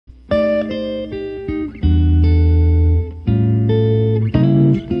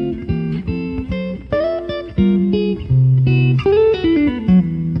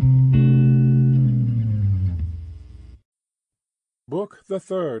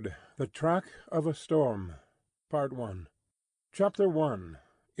the Track of a Storm. Part 1. Chapter 1.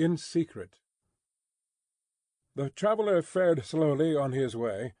 In Secret. The traveller fared slowly on his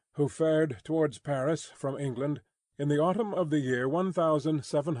way, who fared towards Paris from England, in the autumn of the year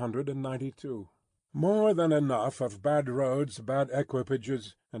 1792. More than enough of bad roads, bad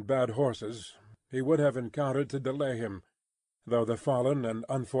equipages, and bad horses he would have encountered to delay him, though the fallen and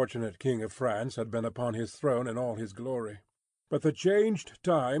unfortunate King of France had been upon his throne in all his glory. But the changed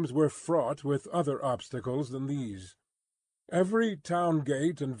times were fraught with other obstacles than these. Every town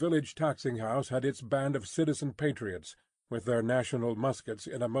gate and village taxing-house had its band of citizen patriots, with their national muskets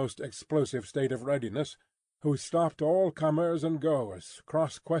in a most explosive state of readiness, who stopped all comers and goers,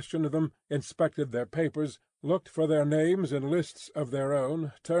 cross-questioned them, inspected their papers, looked for their names in lists of their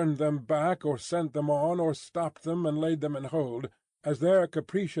own, turned them back or sent them on, or stopped them and laid them in hold, as their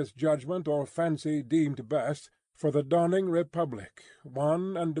capricious judgment or fancy deemed best, for the dawning republic,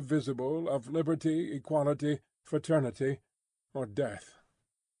 one and divisible, of liberty, equality, fraternity, or death.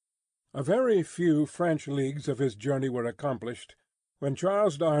 A very few French leagues of his journey were accomplished, when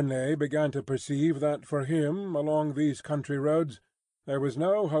Charles Darnay began to perceive that for him, along these country roads, there was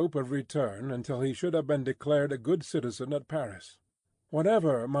no hope of return until he should have been declared a good citizen at Paris.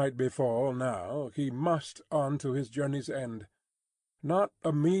 Whatever might befall now, he must on to his journey's end. Not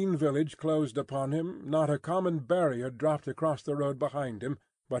a mean village closed upon him, not a common barrier dropped across the road behind him,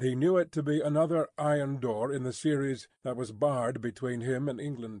 but he knew it to be another iron door in the series that was barred between him and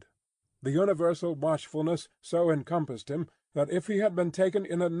England. The universal watchfulness so encompassed him that if he had been taken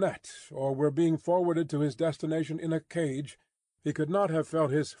in a net, or were being forwarded to his destination in a cage, he could not have felt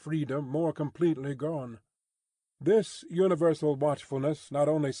his freedom more completely gone. This universal watchfulness not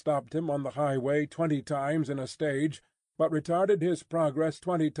only stopped him on the highway 20 times in a stage, but retarded his progress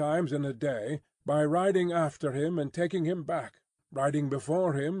 20 times in a day, by riding after him and taking him back, riding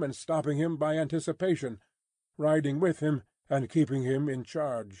before him and stopping him by anticipation, riding with him and keeping him in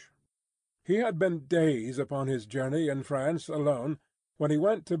charge. He had been days upon his journey in France alone, when he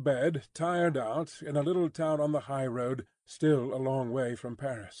went to bed tired out in a little town on the high road, still a long way from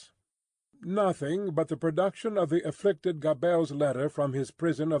Paris. Nothing but the production of the afflicted Gabelle's letter from his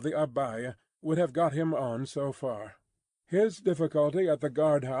prison of the Abbaye would have got him on so far. His difficulty at the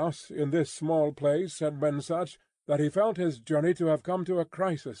guard-house in this small place had been such that he felt his journey to have come to a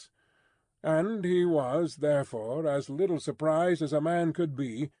crisis, and he was, therefore, as little surprised as a man could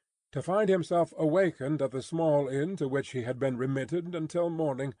be to find himself awakened at the small inn to which he had been remitted until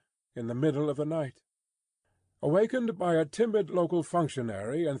morning, in the middle of the night. Awakened by a timid local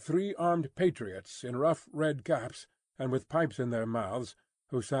functionary and 3 armed patriots in rough red caps, and with pipes in their mouths,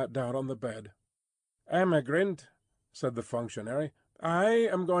 who sat down on the bed. "Emigrant," said the functionary, "I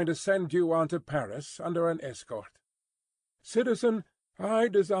am going to send you on to Paris under an escort." "Citizen, I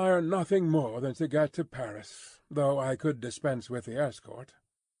desire nothing more than to get to Paris, though I could dispense with the escort."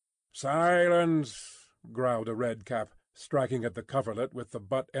 "Silence!" growled a red-cap, striking at the coverlet with the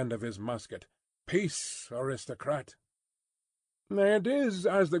butt end of his musket. "Peace, aristocrat!" "It is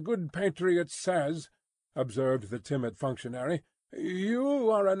as the good patriot says," observed the timid functionary.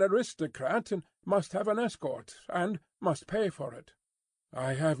 "You are an aristocrat, and must have an escort, and must pay for it."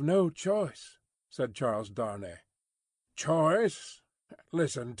 "I have no choice," said Charles Darnay. "Choice?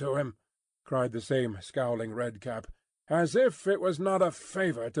 Listen to him!" cried the same scowling red-cap. "As if it was not a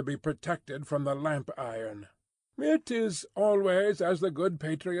favour to be protected from the lamp-iron." "It is always as the good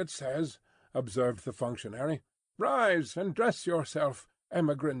patriot says," observed the functionary. "Rise and dress yourself,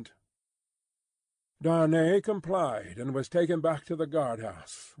 emigrant." Darnay complied, and was taken back to the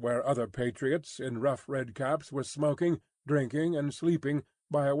guard-house, where other patriots in rough red caps were smoking, drinking, and sleeping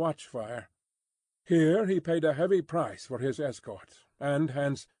by a watch-fire. Here he paid a heavy price for his escort, and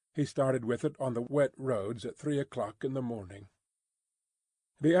hence he started with it on the wet roads at 3 o'clock in the morning.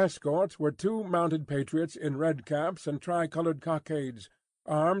 The escort were 2 mounted patriots in red caps and tricoloured cockades,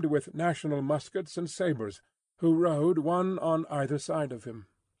 armed with national muskets and sabres, who rode one on either side of him.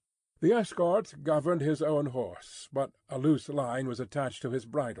 The escort governed his own horse, but a loose line was attached to his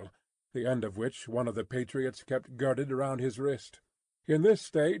bridle, the end of which one of the patriots kept girded around his wrist. In this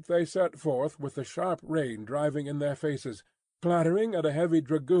state they set forth with the sharp rain driving in their faces, clattering at a heavy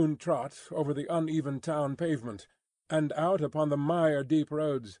dragoon trot over the uneven town pavement, and out upon the mire-deep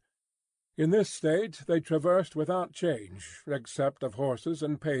roads. In this state they traversed without change, except of horses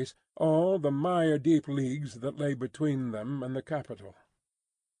and pace, all the mire-deep leagues that lay between them and the capital.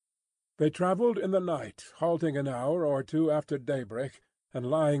 They travelled in the night, halting an hour or 2 after daybreak, and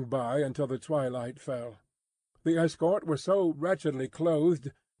lying by until the twilight fell. The escort were so wretchedly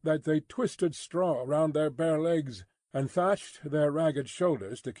clothed that they twisted straw round their bare legs, and thatched their ragged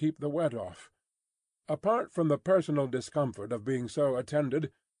shoulders to keep the wet off. Apart from the personal discomfort of being so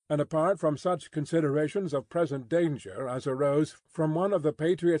attended, and apart from such considerations of present danger as arose from one of the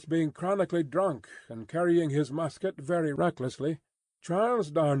patriots being chronically drunk and carrying his musket very recklessly,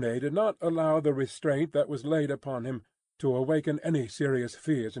 Charles Darnay did not allow the restraint that was laid upon him to awaken any serious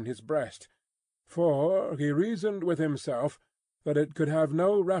fears in his breast, for he reasoned with himself that it could have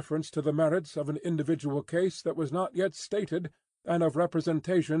no reference to the merits of an individual case that was not yet stated, and of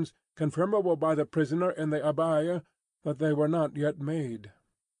representations, confirmable by the prisoner in the Abbaye, that they were not yet made.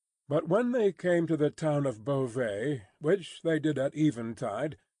 But when they came to the town of Beauvais, which they did at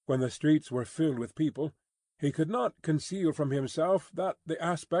eventide, when the streets were filled with people, he could not conceal from himself that the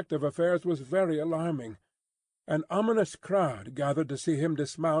aspect of affairs was very alarming. An ominous crowd gathered to see him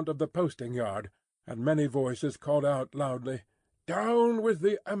dismount of the posting-yard, and many voices called out loudly, "Down with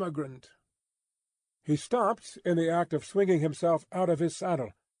the emigrant!" He stopped in the act of swinging himself out of his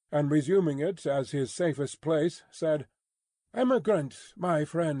saddle, and resuming it as his safest place, said, "Emigrant, my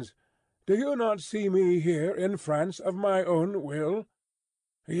friends, do you not see me here in France of my own will?"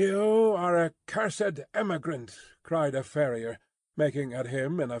 "You are a cursed emigrant!" cried a farrier, making at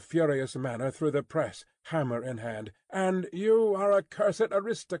him in a furious manner through the press, hammer in hand, "and you are a cursed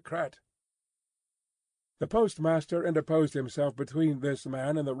aristocrat!" The postmaster interposed himself between this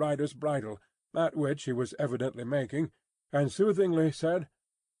man and the rider's bridle, at which he was evidently making, and soothingly said,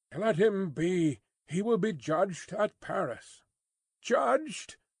 "Let him be. He will be judged at Paris."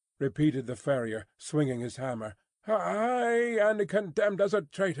 "Judged?" repeated the farrier, swinging his hammer. "Aye, and condemned as a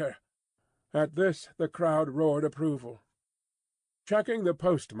traitor." At this the crowd roared approval. Checking the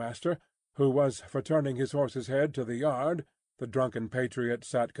postmaster, who was for turning his horse's head to the yard, the drunken patriot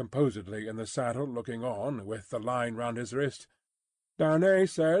sat composedly in the saddle looking on, with the line round his wrist. Darnay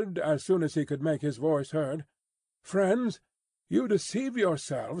said, as soon as he could make his voice heard, "Friends, you deceive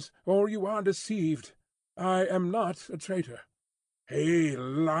yourselves, or you are deceived. I am not a traitor." "He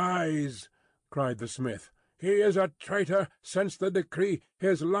lies!" cried the smith. "He is a traitor since the decree.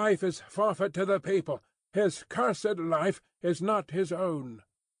 His life is forfeit to the people. His cursed life is not his own."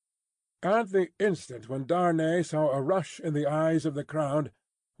 At the instant when Darnay saw a rush in the eyes of the crowd,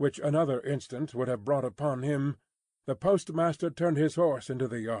 which another instant would have brought upon him, the postmaster turned his horse into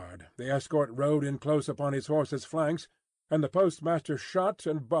the yard, the escort rode in close upon his horse's flanks, and the postmaster shut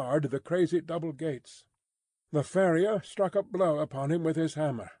and barred the crazy double gates. The farrier struck a blow upon him with his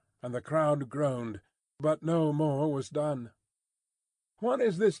hammer, and the crowd groaned, but no more was done. "What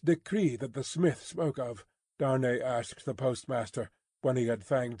is this decree that the smith spoke of?" Darnay asked the postmaster, when he had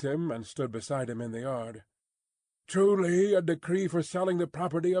thanked him and stood beside him in the yard. "Truly a decree for selling the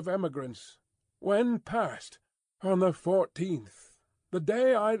property of emigrants." "When passed?" "On the 14th, the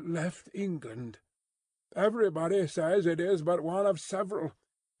day I left England. Everybody says it is but one of several,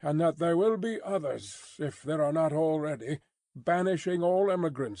 and that there will be others, if there are not already, banishing all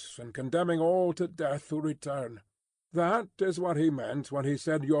emigrants and condemning all to death who return. That is what he meant when he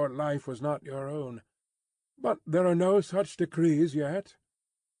said your life was not your own. But there are no such decrees yet."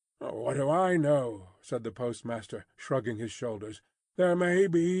 "What do I know?" said the postmaster, shrugging his shoulders. "There may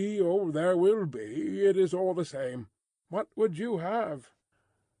be, or there will be. It is all the same. What would you have?"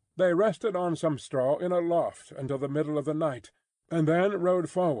 They rested on some straw in a loft until the middle of the night, and then rode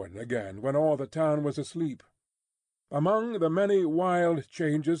forward again when all the town was asleep. Among the many wild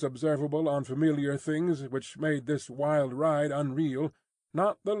changes observable on familiar things which made this wild ride unreal,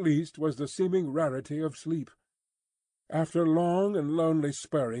 not the least was the seeming rarity of sleep. After long and lonely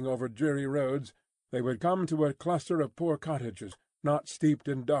spurring over dreary roads, they would come to a cluster of poor cottages, not steeped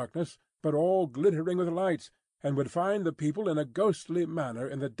in darkness, but all glittering with lights, and would find the people in a ghostly manner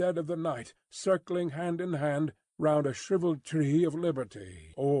in the dead of the night, circling hand in hand round a shrivelled tree of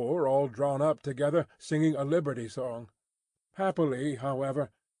liberty, or all drawn up together singing a liberty song. Happily,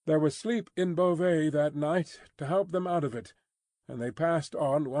 however, there was sleep in Beauvais that night to help them out of it, and they passed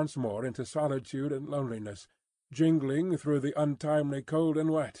on once more into solitude and loneliness, jingling through the untimely cold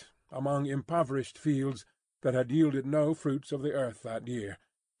and wet, among impoverished fields that had yielded no fruits of the earth that year,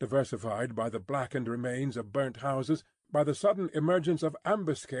 diversified by the blackened remains of burnt houses, by the sudden emergence of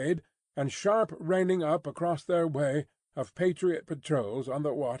ambuscade, and sharp reining up across their way of patriot patrols on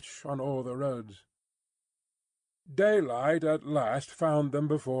the watch on all the roads. Daylight at last found them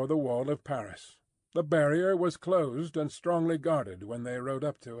before the wall of Paris. The barrier was closed and strongly guarded when they rode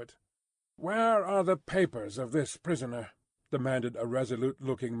up to it. "Where are the papers of this prisoner?" demanded a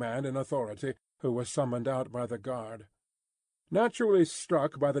resolute-looking man in authority, who was summoned out by the guard. Naturally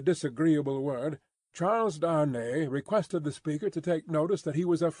struck by the disagreeable word, Charles Darnay requested the speaker to take notice that he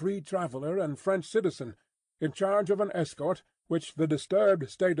was a free traveller and French citizen, in charge of an escort which the disturbed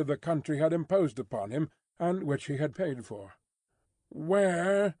state of the country had imposed upon him, and which he had paid for.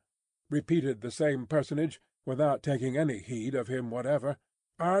 "Where," repeated the same personage, without taking any heed of him whatever,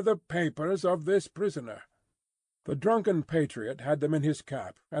 "are the papers of this prisoner?" The drunken patriot had them in his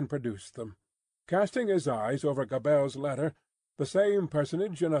cap, and produced them. Casting his eyes over Gabelle's letter, the same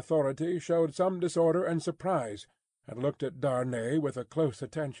personage in authority showed some disorder and surprise, and looked at Darnay with a close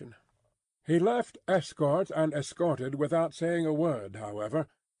attention. He left escort and escorted without saying a word, however,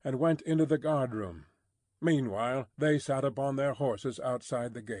 and went into the guard-room. Meanwhile they sat upon their horses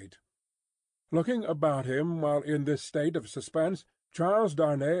outside the gate. Looking about him while in this state of suspense, Charles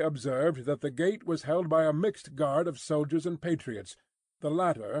Darnay observed that the gate was held by a mixed guard of soldiers and patriots, the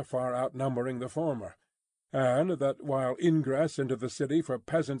latter far outnumbering the former, and that while ingress into the city for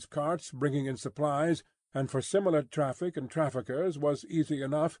peasants' carts bringing in supplies, and for similar traffic and traffickers, was easy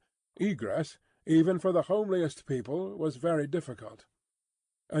enough, egress, even for the homeliest people, was very difficult.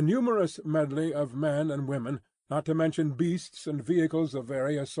 A numerous medley of men and women, not to mention beasts and vehicles of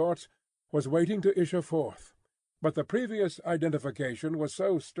various sorts, was waiting to issue forth, but the previous identification was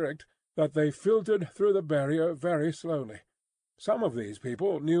so strict that they filtered through the barrier very slowly. Some of these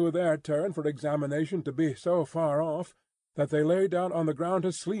people knew their turn for examination to be so far off that they lay down on the ground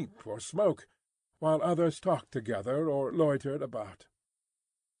to sleep or smoke, while others talked together or loitered about.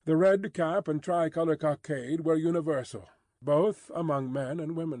 The red cap and tricolour cockade were universal, both among men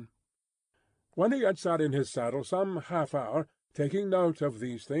and women. When he had sat in his saddle some half-hour, taking note of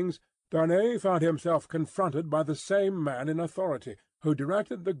these things, Darnay found himself confronted by the same man in authority, who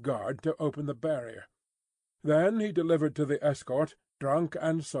directed the guard to open the barrier. Then he delivered to the escort, drunk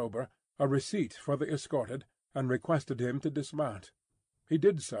and sober, a receipt for the escorted, and requested him to dismount. He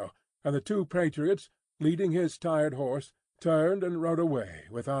did so, and the two patriots, leading his tired horse, turned and rode away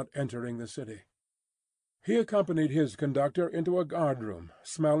without entering the city. He accompanied his conductor into a guard-room,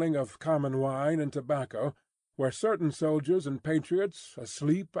 smelling of common wine and tobacco, where certain soldiers and patriots,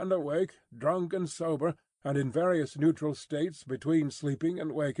 asleep and awake, drunk and sober, and in various neutral states between sleeping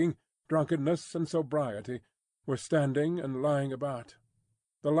and waking, drunkenness and sobriety, were standing and lying about.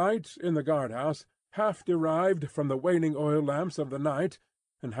 The light in the guard-house, half derived from the waning oil lamps of the night,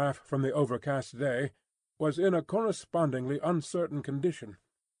 and half from the overcast day, was in a correspondingly uncertain condition.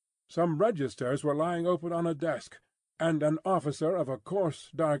 Some registers were lying open on a desk, and an officer of a coarse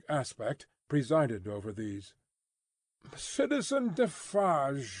dark aspect presided over these. "Citizen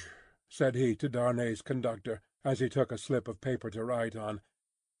Defarge," said he to Darnay's conductor, as he took a slip of paper to write on,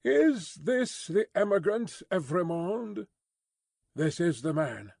 "is this the emigrant Evrémonde?" "This is the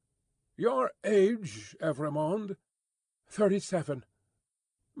man." "Your age, Evrémonde?" 37.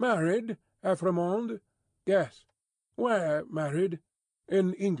 "Married, Evrémonde?" "Yes." "Where married?"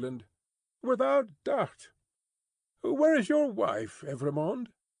 "In England." "Without doubt. Where is your wife, Evrémonde?"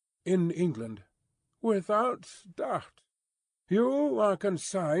 "In England." "Without doubt. You are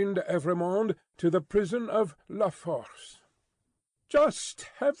consigned, Evrémonde, to the prison of La Force." "Just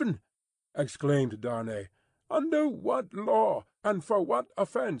heaven!" exclaimed Darnay. "Under what law, and for what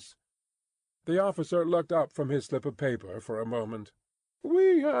offence?" The officer looked up from his slip of paper for a moment.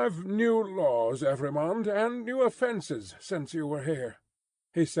 "We have new laws, Evrémonde, and new offences since you were here."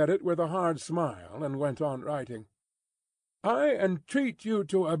 He said it with a hard smile, and went on writing. "I entreat you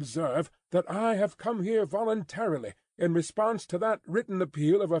to observe that I have come here voluntarily, in response to that written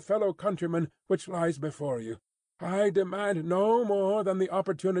appeal of a fellow countryman which lies before you. I demand no more than the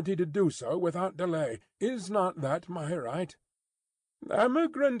opportunity to do so without delay. Is not that my right?"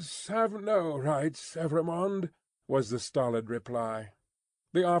 "Emigrants have no rights, Evrémonde," was the stolid reply.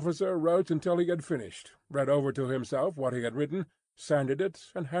 The officer wrote until he had finished, read over to himself what he had written, sanded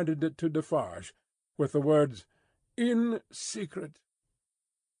it, and handed it to Defarge, with the words, "In secret."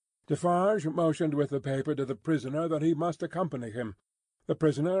 Defarge motioned with the paper to the prisoner that he must accompany him. The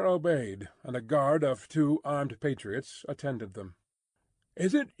prisoner obeyed, and a guard of 2 armed patriots attended them.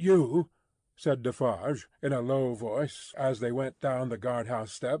 "Is it you," said Defarge, in a low voice, as they went down the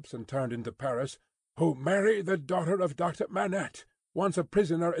guard-house steps and turned into Paris, "who married the daughter of Dr. Manette, once a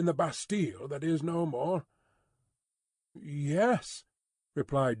prisoner in the Bastille that is no more?" "Yes,"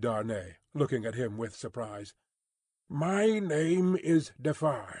 replied Darnay, looking at him with surprise. "My name is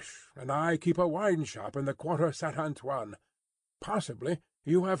Defarge, and I keep a wine-shop in the Quarter Saint-Antoine. Possibly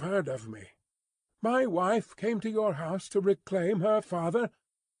you have heard of me." "My wife came to your house to reclaim her father?"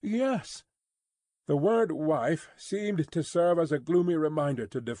 "Yes." The word "wife" seemed to serve as a gloomy reminder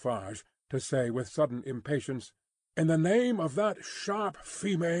to Defarge, to say with sudden impatience, "In the name of that sharp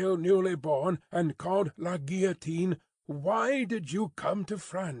female newly born, and called La Guillotine, why did you come to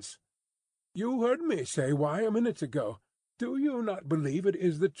France?" You heard me say why a minute ago. Do you not believe it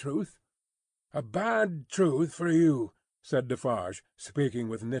is the truth?" "A bad truth for you," said Defarge, speaking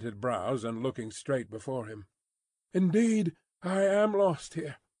with knitted brows and looking straight before him. "Indeed, I am lost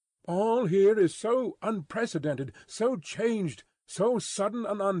here. All here is so unprecedented, so changed, so sudden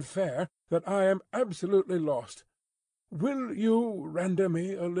and unfair, that I am absolutely lost. Will you render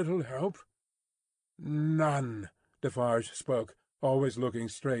me a little help?" "None," Defarge spoke, always looking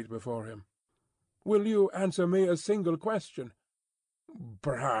straight before him. "Will you answer me a single question?"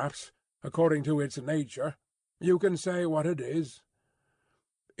 "Perhaps, according to its nature. You can say what it is."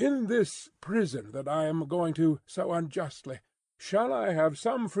 "In this prison that I am going to so unjustly, shall I have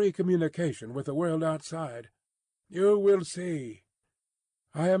some free communication with the world outside?" "You will see."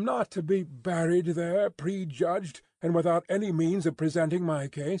 "I am not to be buried there, prejudged, and without any means of presenting my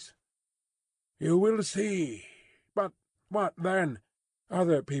case?" "You will see. But what then?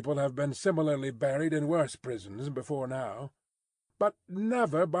 Other people have been similarly buried in worse prisons before now." "But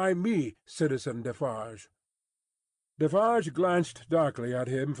never by me, Citizen Defarge." Defarge glanced darkly at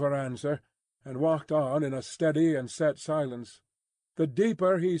him for answer, and walked on in a steady and set silence. The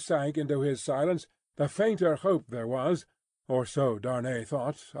deeper he sank into his silence, the fainter hope there was, or so Darnay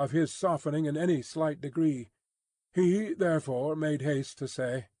thought, of his softening in any slight degree. He, therefore, made haste to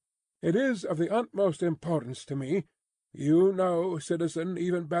say, "It is of the utmost importance to me, you know, citizen,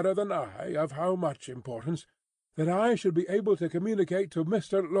 even better than I, of how much importance, that I should be able to communicate to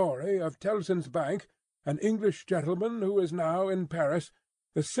Mr. Lorry of Tellson's Bank, an English gentleman who is now in Paris,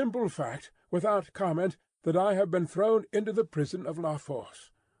 the simple fact, without comment, that I have been thrown into the prison of La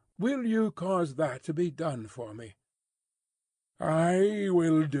Force. Will you cause that to be done for me?" "I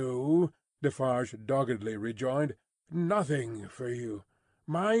will do," Defarge doggedly rejoined, "nothing for you.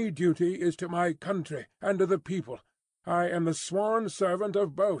 My duty is to my country and to the people. I am the sworn servant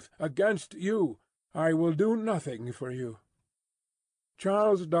of both. Against you, I will do nothing for you."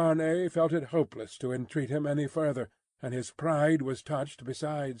 Charles Darnay felt it hopeless to entreat him any further, and his pride was touched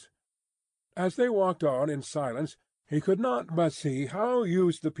besides. As they walked on in silence, he could not but see how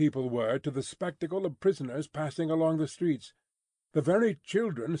used the people were to the spectacle of prisoners passing along the streets. The very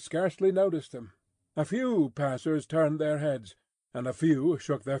children scarcely noticed him. A few passers turned their heads, and a few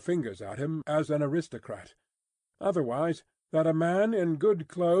shook their fingers at him as an aristocrat. Otherwise, that a man in good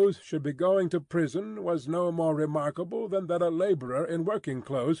clothes should be going to prison was no more remarkable than that a labourer in working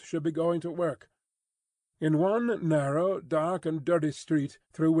clothes should be going to work. In one narrow, dark, and dirty street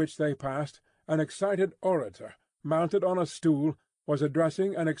through which they passed, an excited orator, mounted on a stool, was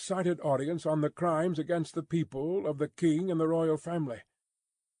addressing an excited audience on the crimes against the people of the king and the royal family.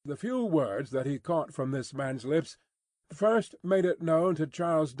 The few words that he caught from this man's lips first made it known to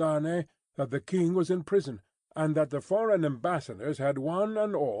Charles Darnay that the king was in prison, and that the foreign ambassadors had one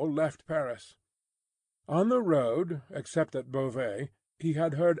and all left Paris. On the road, except at Beauvais, he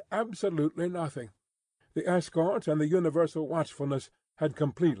had heard absolutely nothing. The escort and the universal watchfulness had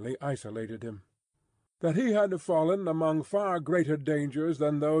completely isolated him. That he had fallen among far greater dangers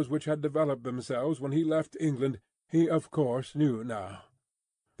than those which had developed themselves when he left England, he of course knew now.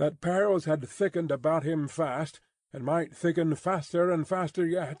 That perils had thickened about him fast, and might thicken faster and faster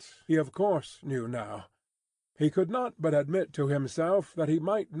yet, he of course knew now. He could not but admit to himself that he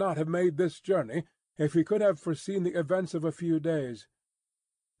might not have made this journey if he could have foreseen the events of a few days.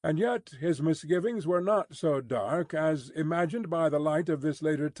 And yet his misgivings were not so dark as, imagined by the light of this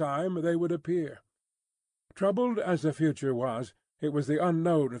later time, they would appear. Troubled as the future was, it was the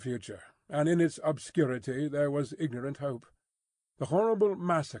unknown future, and in its obscurity there was ignorant hope. The horrible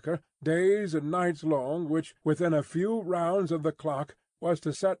massacre, days and nights long, which, within a few rounds of the clock, was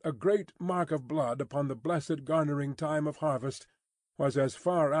to set a great mark of blood upon the blessed garnering time of harvest, was as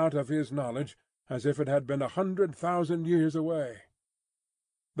far out of his knowledge as if it had been 100,000 years away.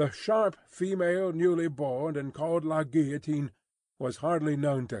 The sharp female newly born and called La Guillotine was hardly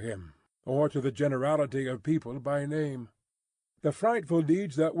known to him, or to the generality of people by name. The frightful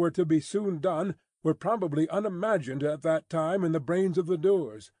deeds that were to be soon done were probably unimagined at that time in the brains of the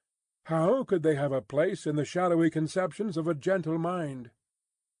doers. How could they have a place in the shadowy conceptions of a gentle mind?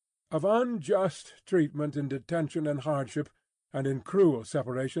 Of unjust treatment in detention and hardship, and in cruel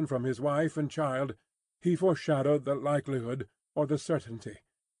separation from his wife and child, he foreshadowed the likelihood or the certainty.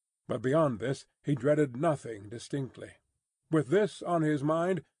 But beyond this he dreaded nothing distinctly. With this on his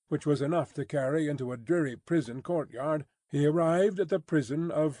mind, which was enough to carry into a dreary prison courtyard, he arrived at the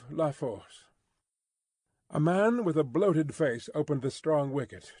prison of La Force. A man with a bloated face opened the strong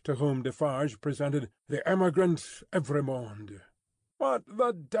wicket, to whom Defarge presented the Emigrant Evrémonde. "What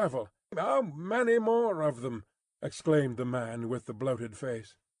the devil! How many more of them?" exclaimed the man with the bloated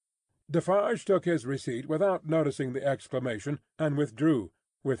face. Defarge took his receipt without noticing the exclamation, and withdrew,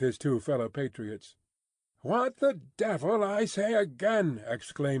 with his two fellow patriots. "What the devil, I say again!"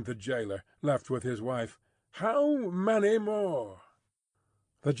 exclaimed the jailer, left with his wife. "How many more?"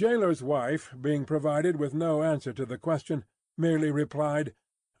 The jailer's wife, being provided with no answer to the question, merely replied,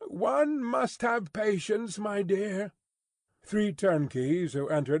 "One must have patience, my dear." Three turnkeys, who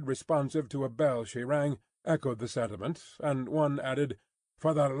entered responsive to a bell she rang, echoed the sentiment, and one added,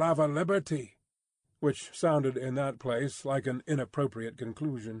 "For the love of liberty," which sounded in that place like an inappropriate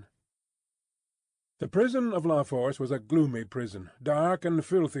conclusion. The prison of La Force was a gloomy prison, dark and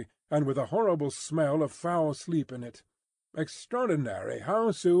filthy, and with a horrible smell of foul sleep in it. Extraordinary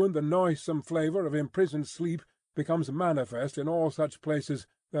how soon the noisome flavour of imprisoned sleep becomes manifest in all such places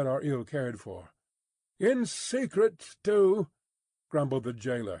that are ill cared for. "In secret, too," grumbled the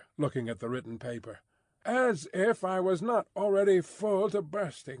jailer, looking at the written paper. "As if I was not already full to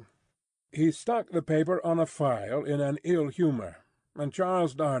bursting." He stuck the paper on a file in an ill humour, and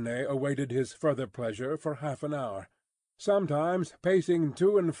Charles Darnay awaited his further pleasure for half an hour, sometimes pacing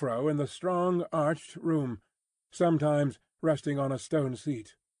to and fro in the strong arched room, sometimes resting on a stone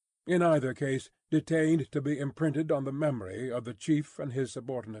seat, in either case detained to be imprinted on the memory of the chief and his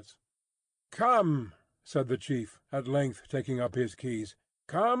subordinates. "Come," said the chief, at length taking up his keys.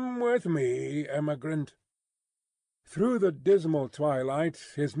 "Come with me, emigrant." Through the dismal twilight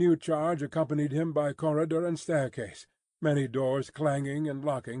his new charge accompanied him by corridor and staircase, many doors clanging and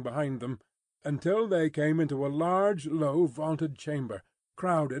locking behind them, until they came into a large, low, vaulted chamber,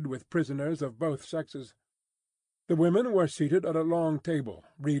 crowded with prisoners of both sexes. The women were seated at a long table,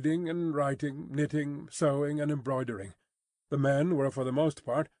 reading and writing, knitting, sewing, and embroidering. The men were for the most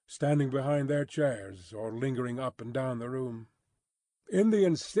part standing behind their chairs, or lingering up and down the room. In the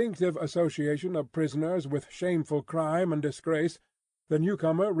instinctive association of prisoners with shameful crime and disgrace, the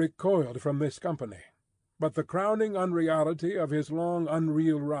newcomer recoiled from this company. But the crowning unreality of his long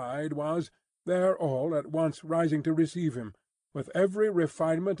unreal ride was, their all at once rising to receive him, with every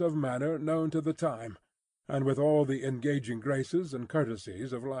refinement of manner known to the time, and with all the engaging graces and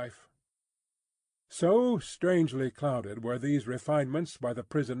courtesies of life. So strangely clouded were these refinements by the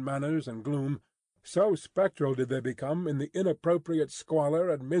prison manners and gloom, so spectral did they become in the inappropriate squalor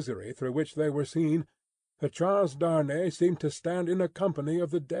and misery through which they were seen, that Charles Darnay seemed to stand in a company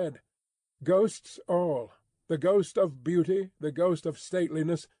of the dead. Ghosts all, the ghost of beauty, the ghost of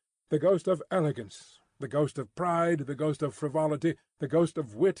stateliness, the ghost of elegance, the ghost of pride, the ghost of frivolity, the ghost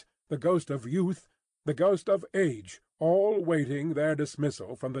of wit, the ghost of youth, the ghost of age, all waiting their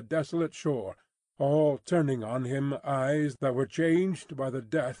dismissal from the desolate shore, all turning on him eyes that were changed by the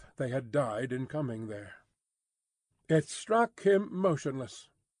death they had died in coming there. It struck him motionless.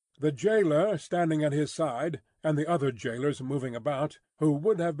 The jailer standing at his side, and the other jailers moving about, who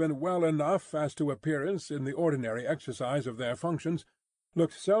would have been well enough as to appearance in the ordinary exercise of their functions,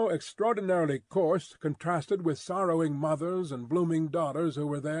 looked so extraordinarily coarse contrasted with sorrowing mothers and blooming daughters who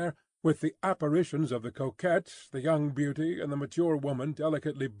were there, with the apparitions of the coquette, the young beauty, and the mature woman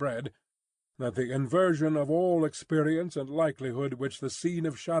delicately bred, that the inversion of all experience and likelihood which the scene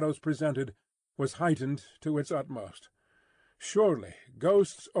of shadows presented was heightened to its utmost. Surely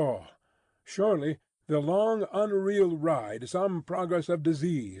ghosts all, surely the long unreal ride some progress of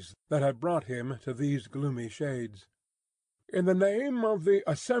disease that had brought him to these gloomy shades. "In the name of the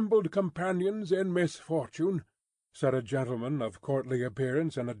assembled companions in misfortune," said a gentleman of courtly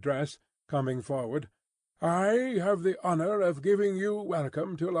appearance and address, coming forward, "I have the honour of giving you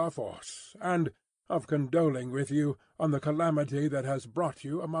welcome to La Force, and of condoling with you on the calamity that has brought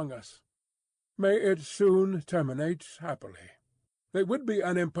you among us. May it soon terminate happily. It would be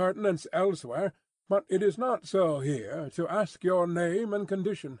an impertinence elsewhere, but it is not so here, to ask your name and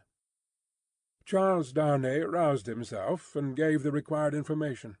condition." Charles Darnay roused himself, and gave the required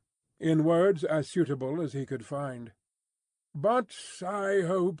information, in words as suitable as he could find. "But I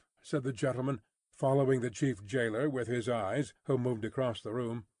hope," said the gentleman, following the chief jailer with his eyes, who moved across the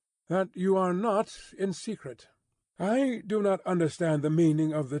room, "that you are not in secret. I do not understand the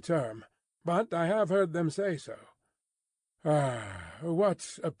meaning of the term, but I have heard them say so. Ah,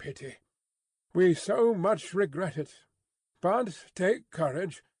 what a pity! We so much regret it. But take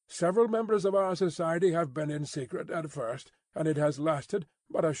courage. Several members of our society have been in secret at first, and it has lasted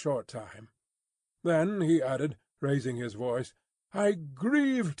but a short time." Then he added, raising his voice, "I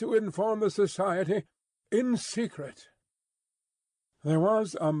grieve to inform the society, in secret." There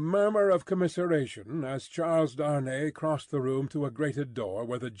was a murmur of commiseration as Charles Darnay crossed the room to a grated door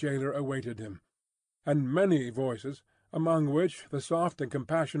where the jailer awaited him, and many voices, among which the soft and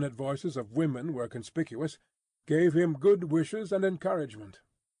compassionate voices of women were conspicuous, gave him good wishes and encouragement.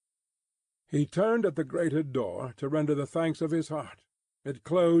 He turned at the grated door to render the thanks of his heart. It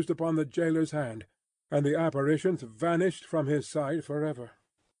closed upon the jailer's hand, and the apparitions vanished from his sight for ever.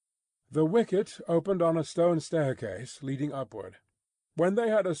 The wicket opened on a stone staircase leading upward. When they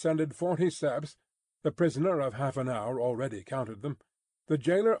had ascended 40 steps, the prisoner of half an hour already counted them, the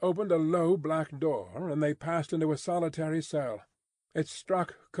jailer opened a low black door, and they passed into a solitary cell. It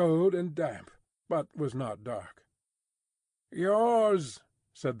struck cold and damp, but was not dark. "Yours,"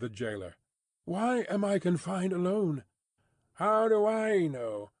 said the jailer. "Why am I confined alone?" "How do I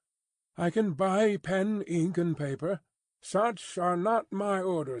know?" "I can buy pen, ink, and paper." "Such are not my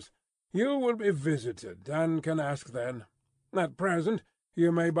orders. You will be visited, and can ask then. At present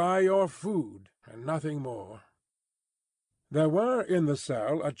you may buy your food, and nothing more." There were in the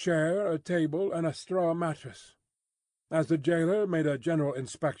cell a chair, a table, and a straw mattress. As the jailer made a general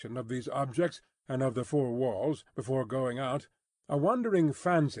inspection of these objects and of the 4 walls before going out, a wondering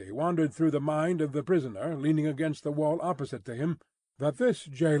fancy wandered through the mind of the prisoner leaning against the wall opposite to him, that this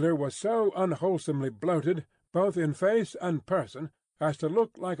jailer was so unwholesomely bloated, both in face and person, as to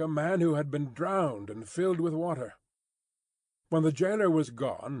look like a man who had been drowned and filled with water. When the jailer was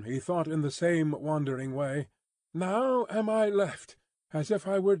gone, he thought in the same wandering way, "Now am I left, as if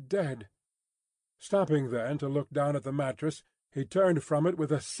I were dead." Stopping then to look down at the mattress, he turned from it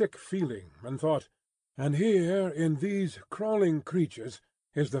with a sick feeling, and thought, "And here, in these crawling creatures,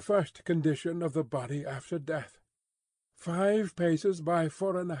 is the first condition of the body after death. 5 paces by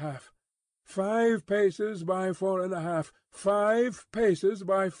 4½ 5 paces by 4½ 5 paces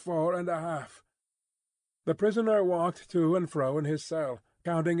by 4½ The prisoner walked to and fro in his cell,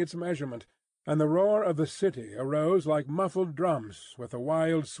 counting its measurement, and the roar of the city arose like muffled drums, with a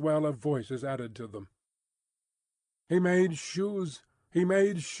wild swell of voices added to them. "He made shoes, he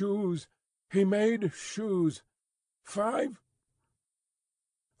made shoes, he made shoes. 5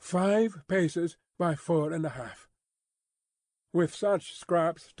 paces by 4½ With such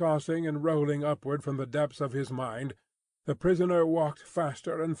scraps tossing and rolling upward from the depths of his mind, the prisoner walked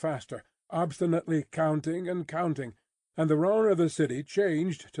faster and faster, obstinately counting and counting, and the roar of the city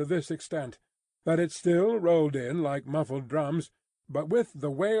changed to this extent, that it still rolled in like muffled drums, but with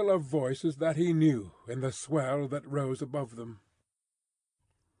the wail of voices that he knew in the swell that rose above them.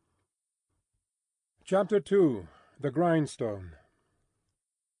 Chapter 2. The Grindstone.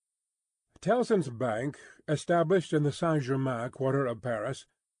 Tellson's Bank, established in the Saint-Germain quarter of Paris,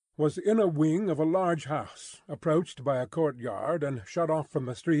 was in a wing of a large house, approached by a courtyard and shut off from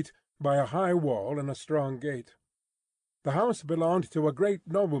the street by a high wall and a strong gate. The house belonged to a great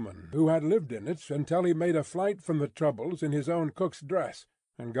nobleman who had lived in it until he made a flight from the troubles in his own cook's dress,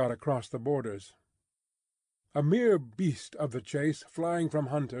 and got across the borders. A mere beast of the chase flying from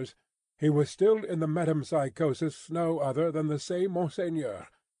hunters, he was still in the metempsychosis no other than the same Monseigneur,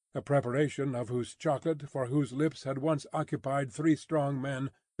 a preparation of whose chocolate for whose lips had once occupied 3 strong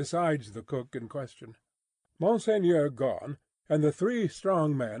men, besides the cook in question. Monseigneur gone, and the 3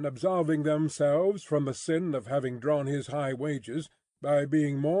 strong men absolving themselves from the sin of having drawn his high wages, by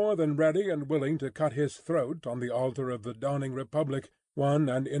being more than ready and willing to cut his throat on the altar of the dawning republic, one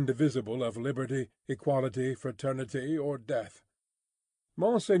and indivisible of liberty, equality, fraternity, or death.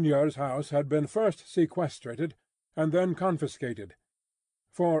 Monseigneur's house had been first sequestrated, and then confiscated.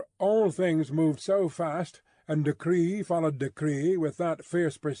 For all things moved so fast, and decree followed decree with that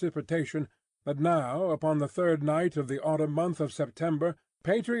fierce precipitation, that now, upon the 3rd night of the autumn month of September,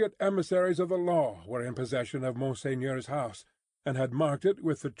 patriot emissaries of the law were in possession of Monseigneur's house, and had marked it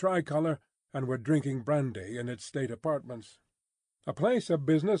with the tricolour, and were drinking brandy in its state apartments. A place of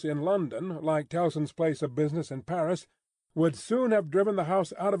business in London, like Tellson's place of business in Paris, would soon have driven the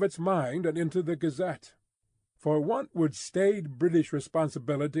house out of its mind and into the Gazette. For what would staid British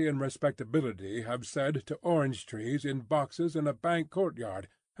responsibility and respectability have said to orange trees in boxes in a bank courtyard,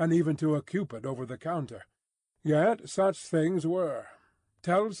 and even to a Cupid over the counter? Yet such things were.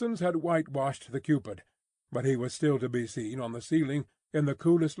 Tellson's had whitewashed the Cupid, but he was still to be seen on the ceiling, in the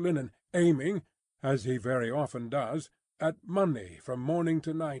coolest linen, aiming, as he very often does, at money from morning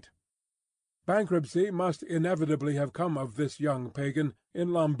to night. Bankruptcy must inevitably have come of this young pagan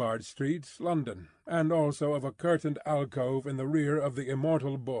in Lombard Street, London, and also of a curtained alcove in the rear of the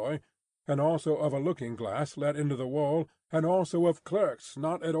immortal Boy, and also of a looking-glass let into the wall, and also of clerks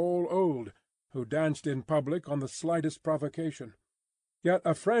not at all old, who danced in public on the slightest provocation. Yet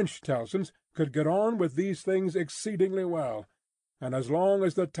a French Tellson's could get on with these things exceedingly well, and as long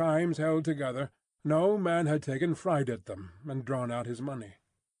as the Times held together, no man had taken fright at them and drawn out his money.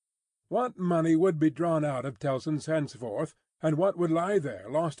 What money would be drawn out of Tellson's henceforth, and what would lie there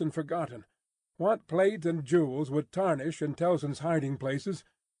lost and forgotten? What plate and jewels would tarnish in Tellson's hiding-places,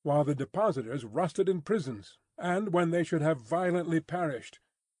 while the depositors rusted in prisons, and when they should have violently perished.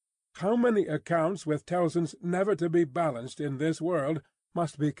 How many accounts with Tellson's never to be balanced in this world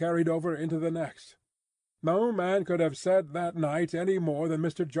must be carried over into the next? No man could have said that night any more than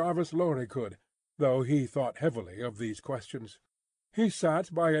Mr. Jarvis Lorry could, though he thought heavily of these questions. He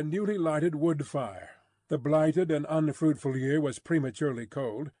sat by a newly lighted wood fire. The blighted and unfruitful year was prematurely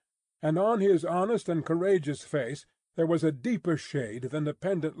cold, and on his honest and courageous face there was a deeper shade than the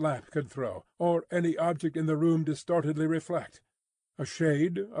pendant lamp could throw, or any object in the room distortedly reflect, a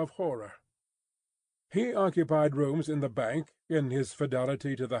shade of horror. He occupied rooms in the bank, in his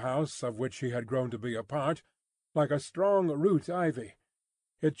fidelity to the house of which he had grown to be a part, like a strong root ivy.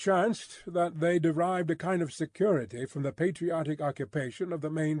 It chanced that they derived a kind of security from the patriotic occupation of the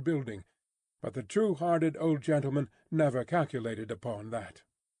main building, but the true-hearted old gentleman never calculated upon that.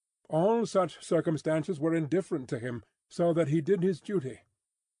 All such circumstances were indifferent to him, so that he did his duty.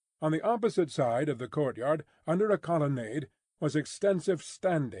 On the opposite side of the courtyard, under a colonnade, was extensive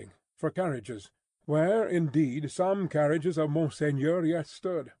standing for carriages, where, indeed, some carriages of Monseigneur yet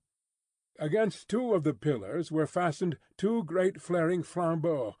stood. Against two of the pillars were fastened two great flaring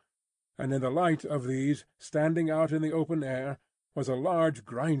flambeaux, and in the light of these, standing out in the open air, was a large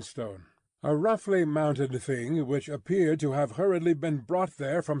grindstone, a roughly mounted thing which appeared to have hurriedly been brought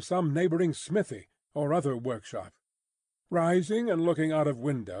there from some neighbouring smithy or other workshop. Rising and looking out of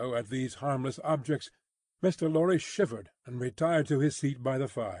window at these harmless objects, Mr. Lorry shivered and retired to his seat by the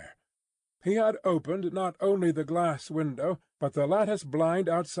fire. He had opened not only the glass window, but the lattice blind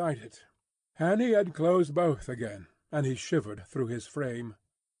outside it, and he had closed both again, and he shivered through his frame.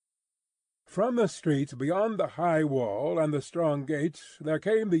 From the street beyond the high wall and the strong gate there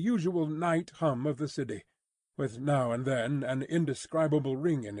came the usual night hum of the city, with now and then an indescribable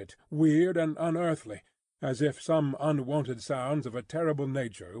ring in it, weird and unearthly, as if some unwonted sounds of a terrible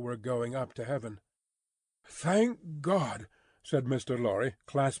nature were going up to heaven. "Thank God," said Mr. Lorry,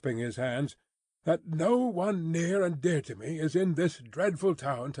 clasping his hands, "that no one near and dear to me is in this dreadful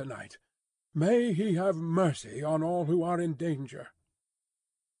town to-night. May he have mercy on all who are in danger."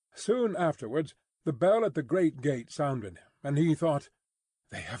 Soon afterwards the bell at the great gate sounded, and he thought,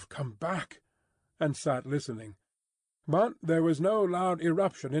 "They have come back," and sat listening. But there was no loud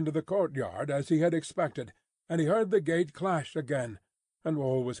eruption into the courtyard as he had expected, and he heard the gate clash again, and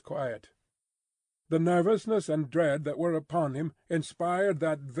all was quiet. The nervousness and dread that were upon him inspired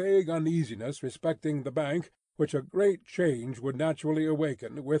that vague uneasiness respecting the bank which a great change would naturally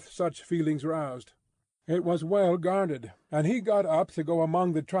awaken with such feelings roused. It was well guarded, and he got up to go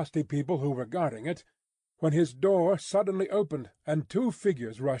among the trusty people who were guarding it, when his door suddenly opened, and two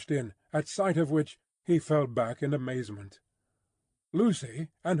figures rushed in, at sight of which he fell back in amazement. Lucy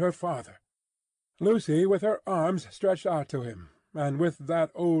and her father. Lucy with her arms stretched out to him, and with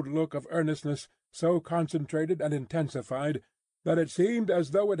that old look of earnestness so concentrated and intensified that it seemed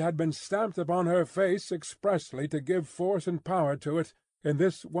as though it had been stamped upon her face expressly to give force and power to it in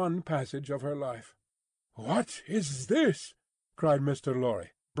this one passage of her life. "What is this?" cried Mr.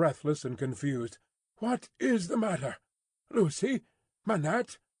 Lorry, breathless and confused. "What is the matter? Lucy?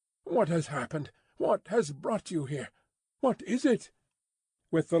 Manette? What has happened? What has brought you here? What is it?"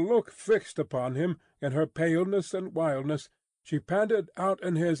 With the look fixed upon him, in her paleness and wildness, she panted out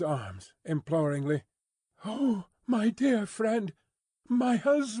in his arms, imploringly, "Oh, my dear friend! My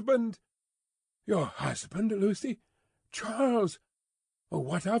husband!" "Your husband, Lucy? Charles?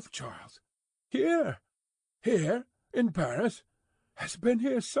 What of Charles?" "Here. Here, in Paris. Has been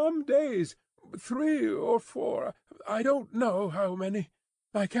here some days, 3 or 4, I don't know how many.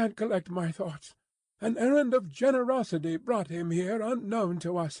 I can't collect my thoughts. An errand of generosity brought him here unknown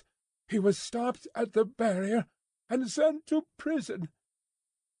to us. He was stopped at the barrier and sent to prison."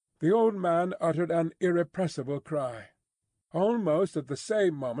 The old man uttered an irrepressible cry. Almost at the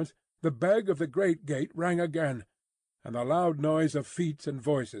same moment the bell of the great gate rang again, and the loud noise of feet and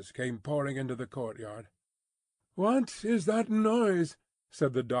voices came pouring into the courtyard. "What is that noise?"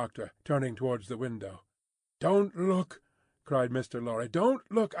 said the doctor, turning towards the window. "Don't look!" cried Mr. Lorry. "Don't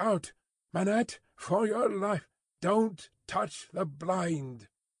look out! Manette, for your life, don't touch the blind!"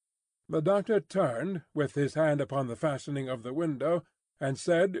 The doctor turned, with his hand upon the fastening of the window, and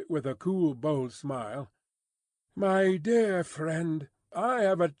said, with a cool, bold smile, "My dear friend, I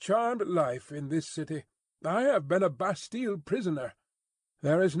have a charmed life in this city. I have been a Bastille prisoner.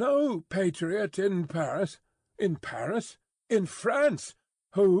 There is no patriot in Paris, in France,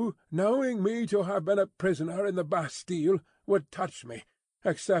 who, knowing me to have been a prisoner in the Bastille, would touch me,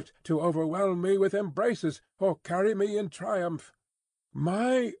 except to overwhelm me with embraces or carry me in triumph.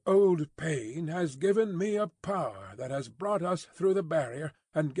 My old pain has given me a power that has brought us through the barrier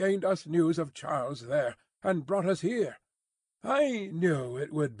and gained us news of Charles there, and brought us here. I knew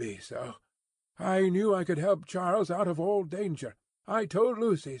it would be so. I knew I could help Charles out of all danger. I told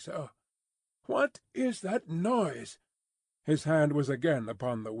Lucy so. What is that noise?" His hand was again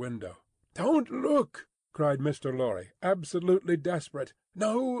upon the window. "Don't look!" cried Mr. Lorry, absolutely desperate.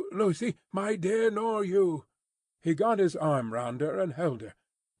 "No, Lucy, my dear, nor you." He got his arm round her and held her.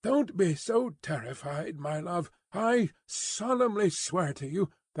 "Don't be so terrified, my love. I solemnly swear to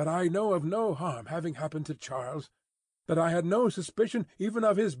you that I know of no harm having happened to Charles, that I had no suspicion even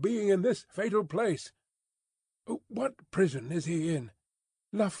of his being in this fatal place. What prison is he in?"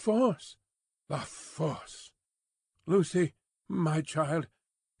 "La Force." "La Force. Lucy, my child,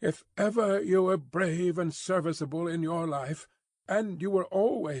 if ever you were brave and serviceable in your life, and you were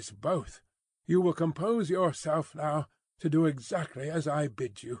always both, you will compose yourself now to do exactly as I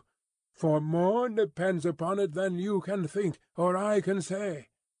bid you, for more depends upon it than you can think, or I can say.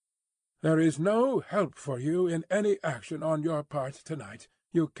 There is no help for you in any action on your part to-night.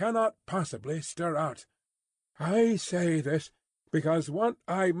 You cannot possibly stir out. I say this because what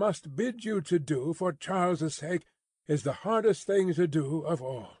I must bid you to do for Charles's sake is the hardest thing to do of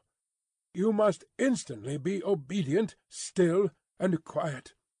all. You must instantly be obedient, still, and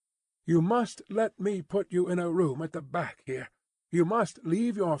quiet. You must let me put you in a room at the back here. You must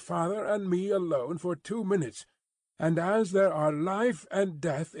leave your father and me alone for 2 minutes, and as there are life and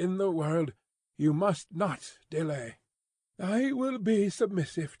death in the world, you must not delay. I will be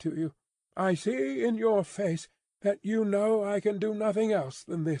submissive to you. I see in your face that you know I can do nothing else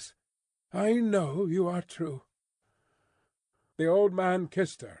than this. I know you are true." The old man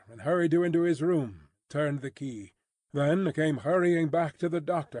kissed her and hurried her into his room, turned the key, then came hurrying back to the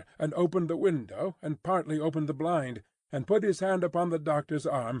doctor, and opened the window, and partly opened the blind, and put his hand upon the doctor's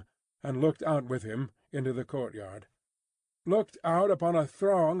arm, and looked out with him into the courtyard. Looked out upon a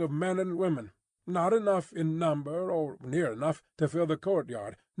throng of men and women, not enough in number, or near enough, to fill the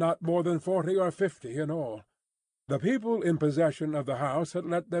courtyard, not more than 40 or 50 in all. The people in possession of the house had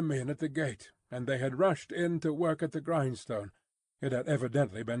let them in at the gate, and they had rushed in to work at the grindstone. It had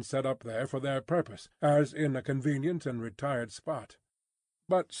evidently been set up there for their purpose, as in a convenient and retired spot.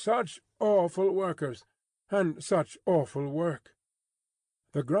 But such awful workers, and such awful work!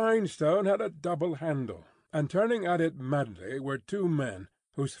 The grindstone had a double handle, and turning at it madly were 2 men,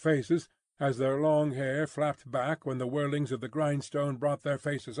 whose faces, as their long hair flapped back when the whirlings of the grindstone brought their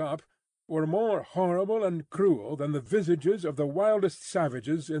faces up, were more horrible and cruel than the visages of the wildest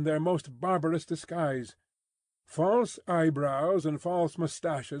savages in their most barbarous disguise. False eyebrows and false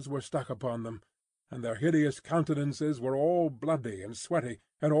moustaches were stuck upon them, and their hideous countenances were all bloody and sweaty,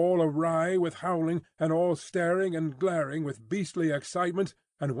 and all awry with howling, and all staring and glaring with beastly excitement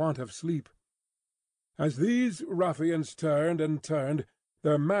and want of sleep. As these ruffians turned and turned,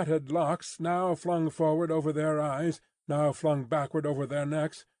 their matted locks now flung forward over their eyes, now flung backward over their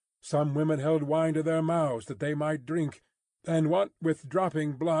necks, some women held wine to their mouths that they might drink, and what with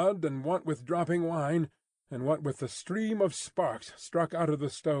dropping blood, and what with dropping wine, and what with the stream of sparks struck out of the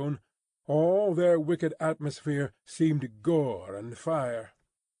stone, all their wicked atmosphere seemed gore and fire.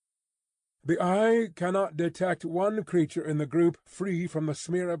 The eye cannot detect one creature in the group free from the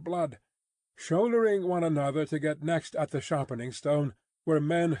smear of blood. Shouldering one another to get next at the sharpening stone were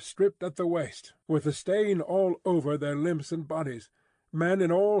men stripped at the waist, with the stain all over their limbs and bodies, men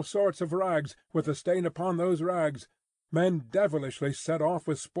in all sorts of rags, with the stain upon those rags, men devilishly set off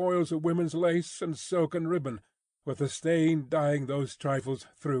with spoils of women's lace and silk and ribbon, with the stain dyeing those trifles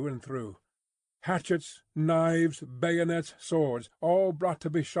through and through. Hatchets, knives, bayonets, swords, all brought to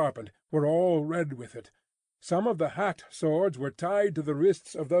be sharpened, were all red with it. Some of the hacked swords were tied to the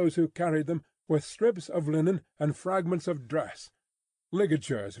wrists of those who carried them with strips of linen and fragments of dress,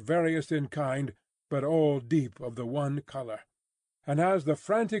 ligatures various in kind, but all deep of the one colour. And as the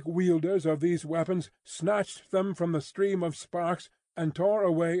frantic wielders of these weapons snatched them from the stream of sparks and tore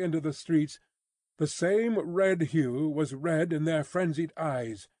away into the streets, the same red hue was red in their frenzied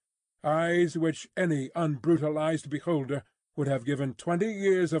eyes, eyes which any unbrutalized beholder would have given 20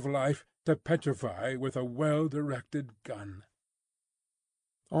 years of life to petrify with a well-directed gun.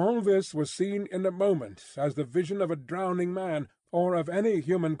 All this was seen in a moment as the vision of a drowning man, or of any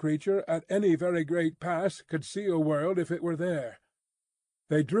human creature at any very great pass could see a world if it were there.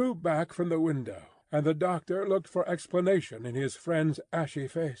 They drew back from the window, and the doctor looked for explanation in his friend's ashy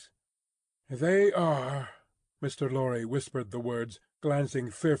face. "They are," Mr. Lorry whispered the words,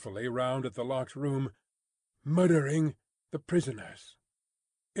 glancing fearfully round at the locked room, "murdering the prisoners.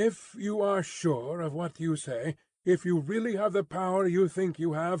 If you are sure of what you say, if you really have the power you think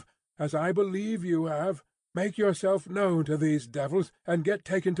you have, as I believe you have, Make yourself known to these devils, and get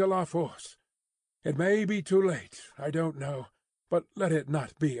taken to La Force. It may be too late, I don't know, but let it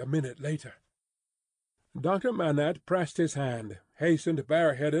not be a minute later." Dr. Manette pressed his hand, hastened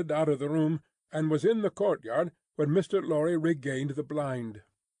bareheaded out of the room, and was in the courtyard when Mr. Lorry regained the blind.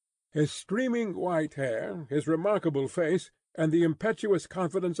 His streaming white hair, his remarkable face, and the impetuous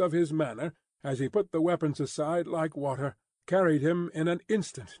confidence of his manner, as he put the weapons aside like water, carried him in an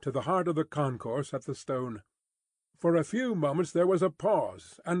instant to the heart of the concourse at the Stone. For a few moments there was a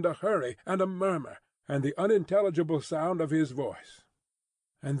pause, and a hurry, and a murmur, and the unintelligible sound of his voice.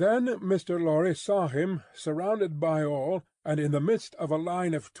 And then Mr. Lorry saw him, surrounded by all, and in the midst of a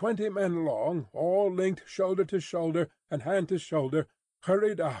line of 20 men long, all linked shoulder to shoulder and hand to shoulder,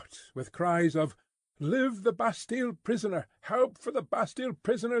 hurried out with cries of "Live the Bastille prisoner! Help for the Bastille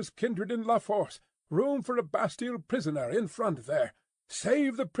prisoner's kindred in La Force! Room for a Bastille prisoner in front there!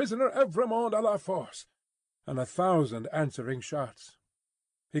 Save the prisoner Evremond à la Force!" and 1,000 answering shots.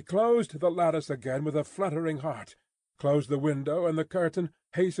 He closed the lattice again with a fluttering heart, closed the window and the curtain,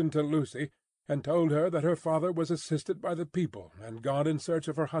 hastened to Lucy, and told her that her father was assisted by the people and gone in search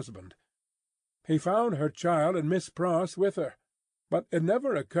of her husband. He found her child and Miss Pross with her, but it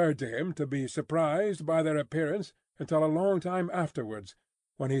never occurred to him to be surprised by their appearance until a long time afterwards,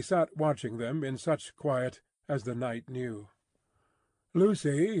 when he sat watching them in such quiet as the night knew.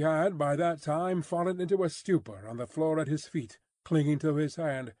 Lucy had by that time fallen into a stupor on the floor at his feet, clinging to his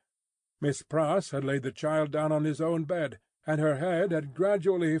hand. Miss Pross had laid the child down on his own bed, and her head had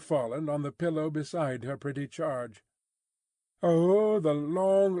gradually fallen on the pillow beside her pretty charge. Oh, the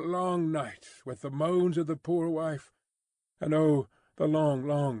long, long night, with the moans of the poor wife! And oh, the long,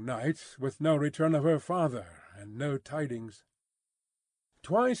 long night, with no return of her father, and no tidings!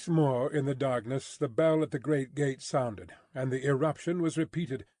 Twice more in the darkness the bell at the great gate sounded, and the eruption was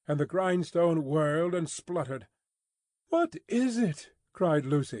repeated, and the grindstone whirled and spluttered. "What is it?" cried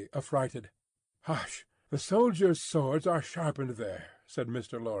Lucy, affrighted. "Hush! The soldiers' swords are sharpened there," said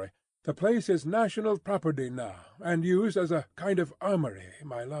Mr. Lorry. "The place is national property now, and used as a kind of armoury,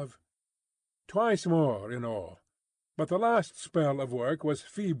 my love." Twice more in all. But the last spell of work was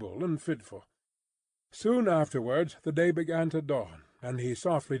feeble and fitful. Soon afterwards the day began to dawn, and he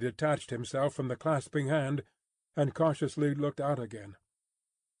softly detached himself from the clasping hand, and cautiously looked out again.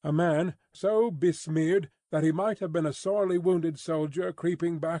 A man, so besmeared that he might have been a sorely wounded soldier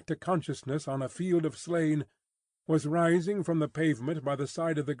creeping back to consciousness on a field of slain, was rising from the pavement by the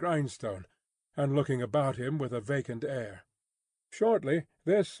side of the grindstone, and looking about him with a vacant air. Shortly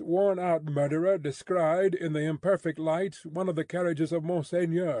this worn-out murderer descried in the imperfect light one of the carriages of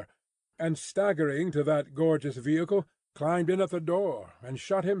Monseigneur, and staggering to that gorgeous vehicle, climbed in at the door, and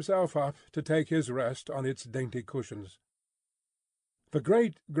shut himself up to take his rest on its dainty cushions. The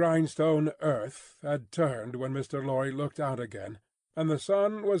great grindstone earth had turned when Mr. Lorry looked out again, and the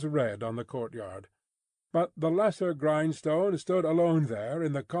sun was red on the courtyard. But the lesser grindstone stood alone there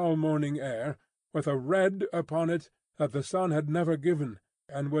in the calm morning air, with a red upon it that the sun had never given,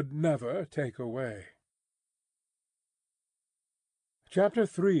 and would never take away. Chapter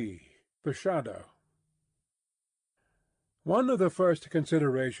 3. The Shadow. One of the first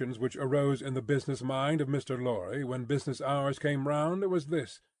considerations which arose in the business mind of Mr. Lorry when business hours came round was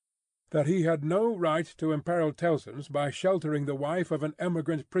this, that he had no right to imperil Tellson's by sheltering the wife of an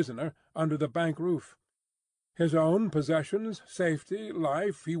emigrant prisoner under the bank roof. His own possessions, safety,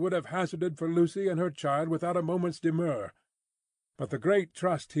 life, he would have hazarded for Lucy and her child without a moment's demur. But the great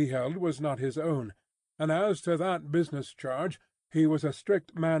trust he held was not his own, and as to that business charge, he was a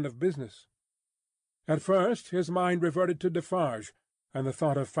strict man of business. At first his mind reverted to Defarge, and the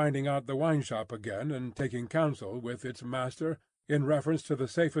thought of finding out the wine-shop again, and taking counsel with its master in reference to the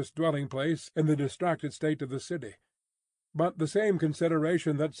safest dwelling-place in the distracted state of the city. But the same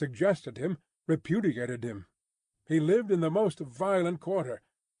consideration that suggested him repudiated him. He lived in the most violent quarter,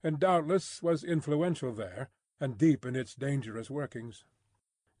 and doubtless was influential there, and deep in its dangerous workings.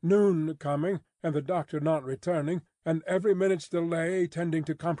 Noon coming, and the doctor not returning, and every minute's delay tending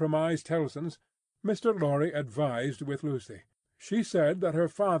to compromise Tellson's, Mr. Lorry advised with Lucy. She said that her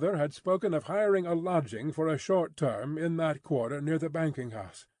father had spoken of hiring a lodging for a short term in that quarter near the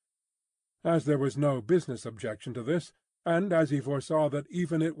banking-house. As there was no business objection to this, and as he foresaw that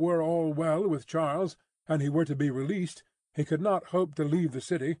even it were all well with Charles, and he were to be released, he could not hope to leave the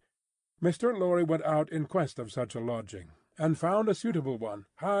city, Mr. Lorry went out in quest of such a lodging, and found a suitable one,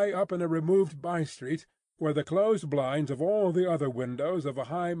 high up in a removed by-street, where the closed blinds of all the other windows of a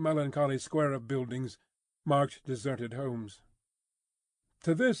high melancholy square of buildings marked deserted homes.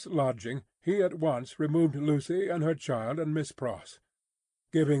 To this lodging he at once removed Lucy and her child and Miss Pross.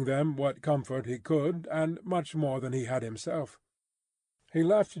 giving them what comfort he could, and much more than he had himself. He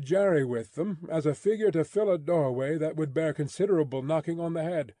left Jerry with them as a figure to fill a doorway that would bear considerable knocking on the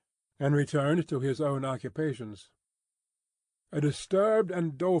head, and returned to his own occupations. A disturbed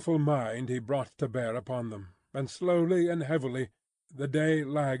and doleful mind he brought to bear upon them, and slowly and heavily the day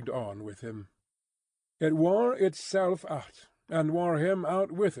lagged on with him. It wore itself out, and wore him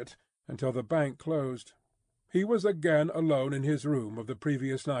out with it, until the bank closed. He was again alone in his room of the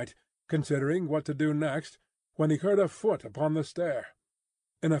previous night, considering what to do next, when he heard a foot upon the stair.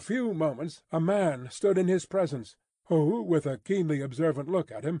 In a few moments a man stood in his presence, who, with a keenly observant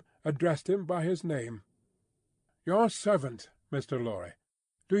look at him, addressed him by his name. "Your servant, Mr. Lorry.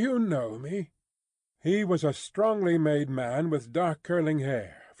 Do you know me?" He was a strongly made man with dark curling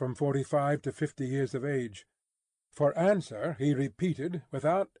hair, from 45 to 50 years of age. For answer he repeated,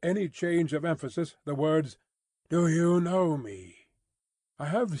 without any change of emphasis, the words, "Do you know me? I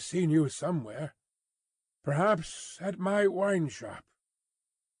have seen you somewhere. Perhaps at my wine-shop."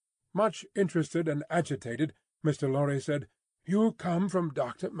 Much interested and agitated, Mr. Lorry said, "You come from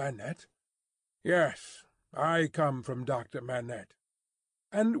Dr. Manette?" "Yes, I come from Dr. Manette."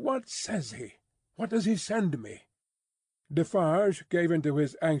 "And what says he? What does he send me?" Defarge gave into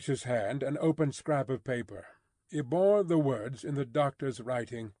his anxious hand an open scrap of paper. It bore the words in the doctor's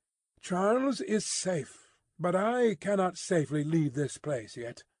writing, "Charles is safe, but I cannot safely leave this place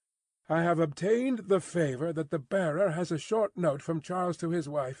yet. I have obtained the favour that the bearer has a short note from Charles to his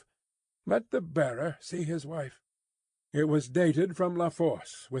wife. Let the bearer see his wife." It was dated from La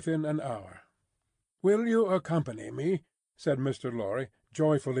Force within an hour. "Will you accompany me," said Mr. Lorry,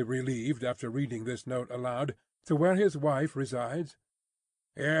 joyfully relieved after reading this note aloud, "to where his wife resides?"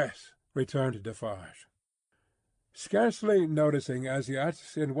 "Yes," returned Defarge. Scarcely noticing as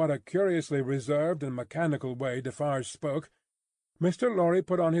yet in what a curiously reserved and mechanical way Defarge spoke, Mr. Lorry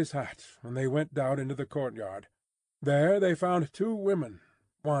put on his hat, and they went down into the courtyard. There they found two women,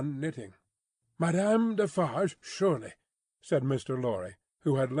 one knitting. "Madame Defarge, surely," said Mr. Lorry,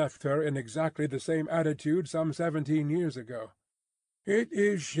 who had left her in exactly the same attitude some 17 years ago. "It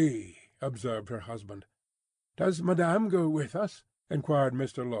is she," observed her husband. "Does Madame go with us?" inquired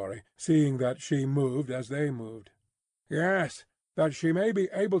Mr. Lorry, seeing that she moved as they moved. "Yes, that she may be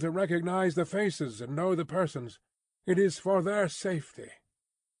able to recognize the faces and know the persons. It is for their safety."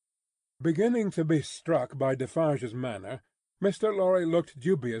 Beginning to be struck by Defarge's manner, Mr. Lorry looked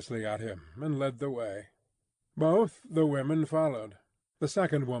dubiously at him, and led the way. Both the women followed, the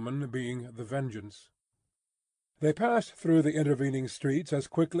second woman being the Vengeance. They passed through the intervening streets as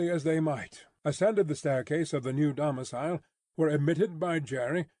quickly as they might, ascended the staircase of the new domicile, were admitted by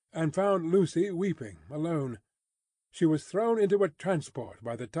Jerry, and found Lucy weeping alone. She was thrown into a transport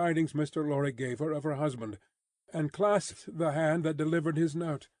by the tidings Mr. Lorry gave her of her husband, and clasped the hand that delivered his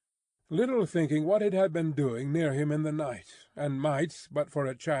note, little thinking what it had been doing near him in the night, and might, but for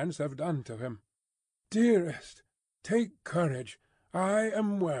a chance, have done to him. "Dearest, take courage. I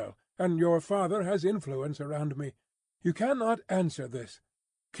am well, and your father has influence around me. You cannot answer this.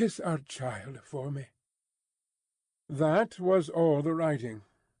 Kiss our child for me." That was all the writing.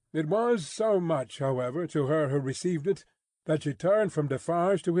 It was so much, however, to her who received it, that she turned from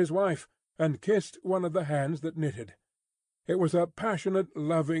Defarge to his wife, and kissed one of the hands that knitted. It was a passionate,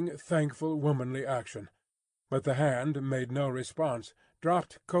 loving, thankful, womanly action, but the hand made no response,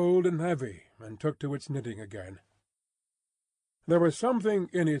 dropped cold and heavy, and took to its knitting again. There was something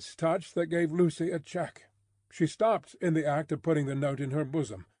in its touch that gave Lucy a check. She stopped in the act of putting the note in her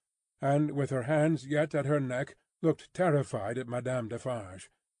bosom, and, with her hands yet at her neck, looked terrified at Madame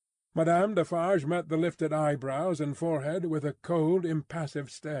Defarge. Madame Defarge met the lifted eyebrows and forehead with a cold,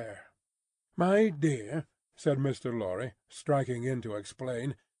 impassive stare. "My dear," said Mr. Lorry, striking in to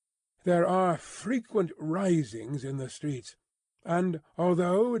explain, "there are frequent risings in the streets, and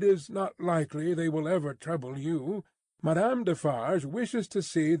although it is not likely they will ever trouble you, Madame Defarge wishes to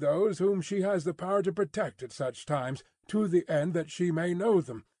see those whom she has the power to protect at such times, to the end that she may know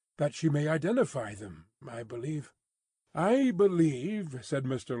them, that she may identify them, I believe." "I believe," said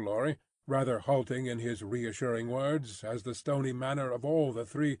Mr. Lorry, rather halting in his reassuring words, as the stony manner of all the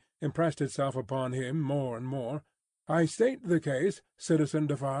three impressed itself upon him more and more, "I state the case, Citizen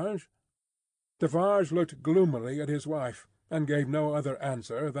Defarge." Defarge looked gloomily at his wife, and gave no other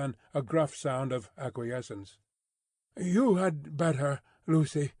answer than a gruff sound of acquiescence. "You had better,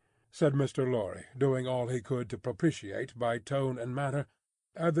 Lucy," said Mr. Lorry, doing all he could to propitiate by tone and manner,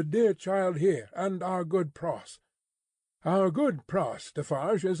 "have the dear child here, and our good Pross. Our good Pross,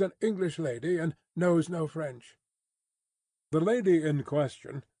 Defarge, is an English lady, and knows no French." The lady in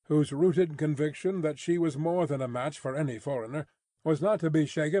question, whose rooted conviction that she was more than a match for any foreigner, was not to be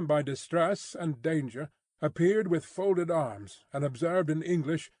shaken by distress and danger, appeared with folded arms, and observed in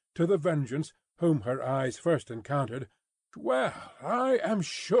English to the Vengeance, whom her eyes first encountered, "Well, I am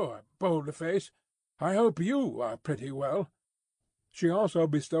sure, Boldface, I hope you are pretty well." She also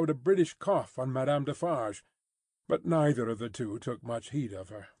bestowed a British cough on Madame Defarge, but neither of the two took much heed of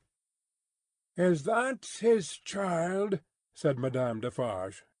her. "Is that his child?" said Madame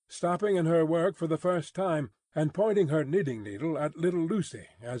Defarge, stopping in her work for the first time, and pointing her knitting-needle at little Lucy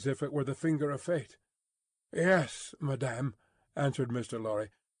as if it were the finger of fate. "Yes, madame," answered Mr.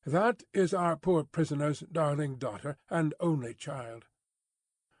 Lorry. "That is our poor prisoner's darling daughter, and only child."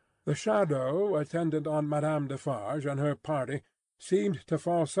 The shadow attendant on Madame Defarge and her party seemed to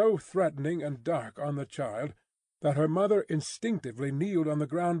fall so threatening and dark on the child that her mother instinctively kneeled on the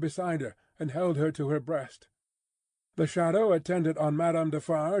ground beside her, and held her to her breast. The shadow attendant on Madame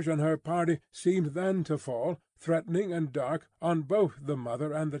Defarge and her party seemed then to fall, threatening and dark, on both the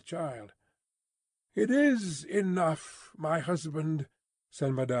mother and the child. "It is enough, my husband,"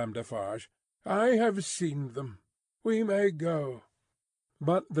 said Madame Defarge. "I have seen them. We may go."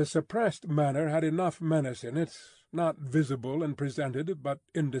 But the suppressed manner had enough menace in it, not visible and presented, but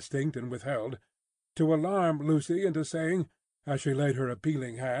indistinct and withheld, to alarm Lucy into saying, as she laid her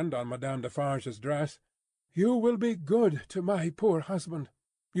appealing hand on Madame Defarge's dress, "You will be good to my poor husband.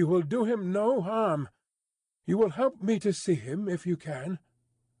 You will do him no harm. You will help me to see him, if you can."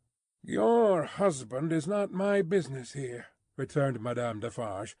 "Your husband is not my business here," returned Madame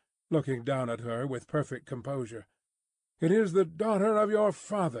Defarge, looking down at her with perfect composure. "It is the daughter of your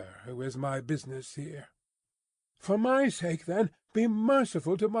father who is my business here." "For my sake, then, be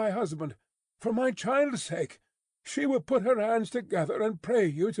merciful to my husband. For my child's sake. She will put her hands together and pray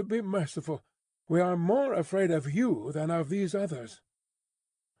you to be merciful. We are more afraid of you than of these others."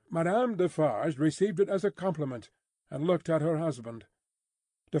 Madame Defarge received it as a compliment, and looked at her husband.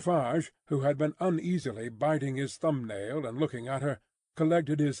 Defarge, who had been uneasily biting his thumb-nail and looking at her,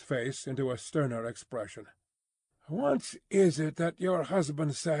 collected his face into a sterner expression. "What is it that your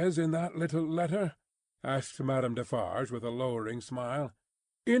husband says in that little letter?" asked Madame Defarge with a lowering smile.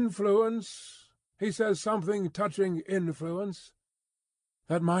 "Influence? He says something touching influence."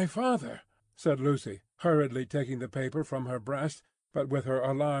 "That my father," said Lucy, hurriedly taking the paper from her breast, but with her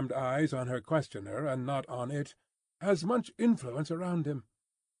alarmed eyes on her questioner and not on it, "has much influence around him."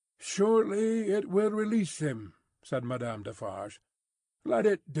 "Surely it will release him," said Madame Defarge. "Let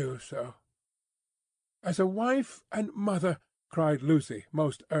it do so." "As a wife and mother," cried Lucy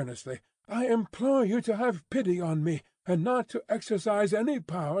most earnestly, "I implore you to have pity on me, and not to exercise any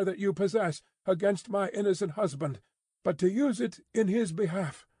power that you possess against my innocent husband, but to use it in his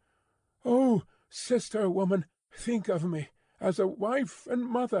behalf. Oh, sister-woman, think of me, as a wife and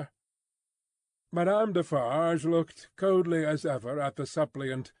mother." Madame Defarge looked coldly as ever at the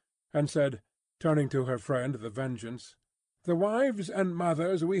suppliant, and said, turning to her friend the Vengeance, "The wives and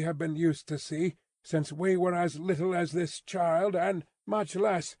mothers we have been used to see, since we were as little as this child, and much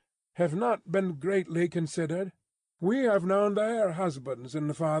less, have not been greatly considered. We have known their husbands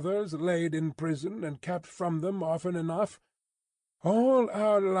and fathers laid in prison and kept from them often enough. All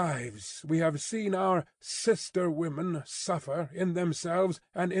our lives we have seen our sister-women suffer in themselves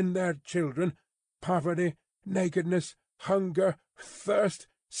and in their children, poverty, nakedness, hunger, thirst,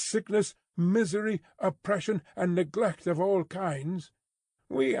 sickness, misery, oppression, and neglect of all kinds."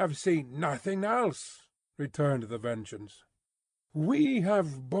 "We have seen nothing else," returned the Vengeance. "We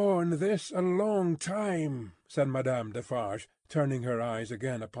have borne this a long time," said Madame Defarge, turning her eyes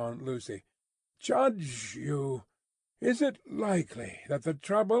again upon Lucy. "Judge you. Is it likely that the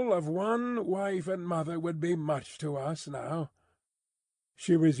trouble of one wife and mother would be much to us now?"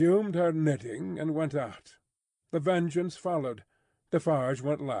 She resumed her knitting and went out. The Vengeance followed. Defarge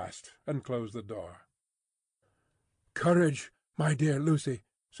went last, and closed the door. "Courage, my dear Lucy,"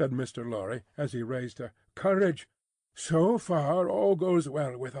 said Mr. Lorry, as he raised her. "Courage! So far all goes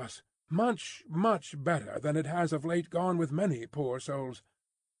well with us. Much, much better than it has of late gone with many poor souls.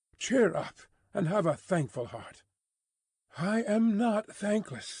 Cheer up, and have a thankful heart." "I am not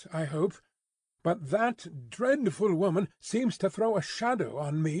thankless, I hope. But that dreadful woman seems to throw a shadow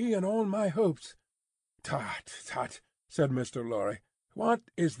on me and all my hopes." "Tut, tut," said Mr. Lorry. "What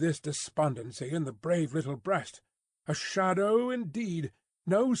is this despondency in the brave little breast? A shadow, indeed!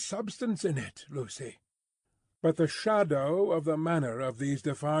 No substance in it, Lucy." But the shadow of the manner of these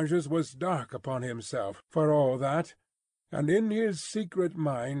Defarges was dark upon himself, for all that, and in his secret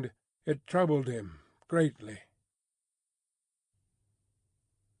mind it troubled him greatly.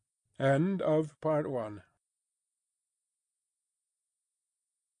 End of Part 1.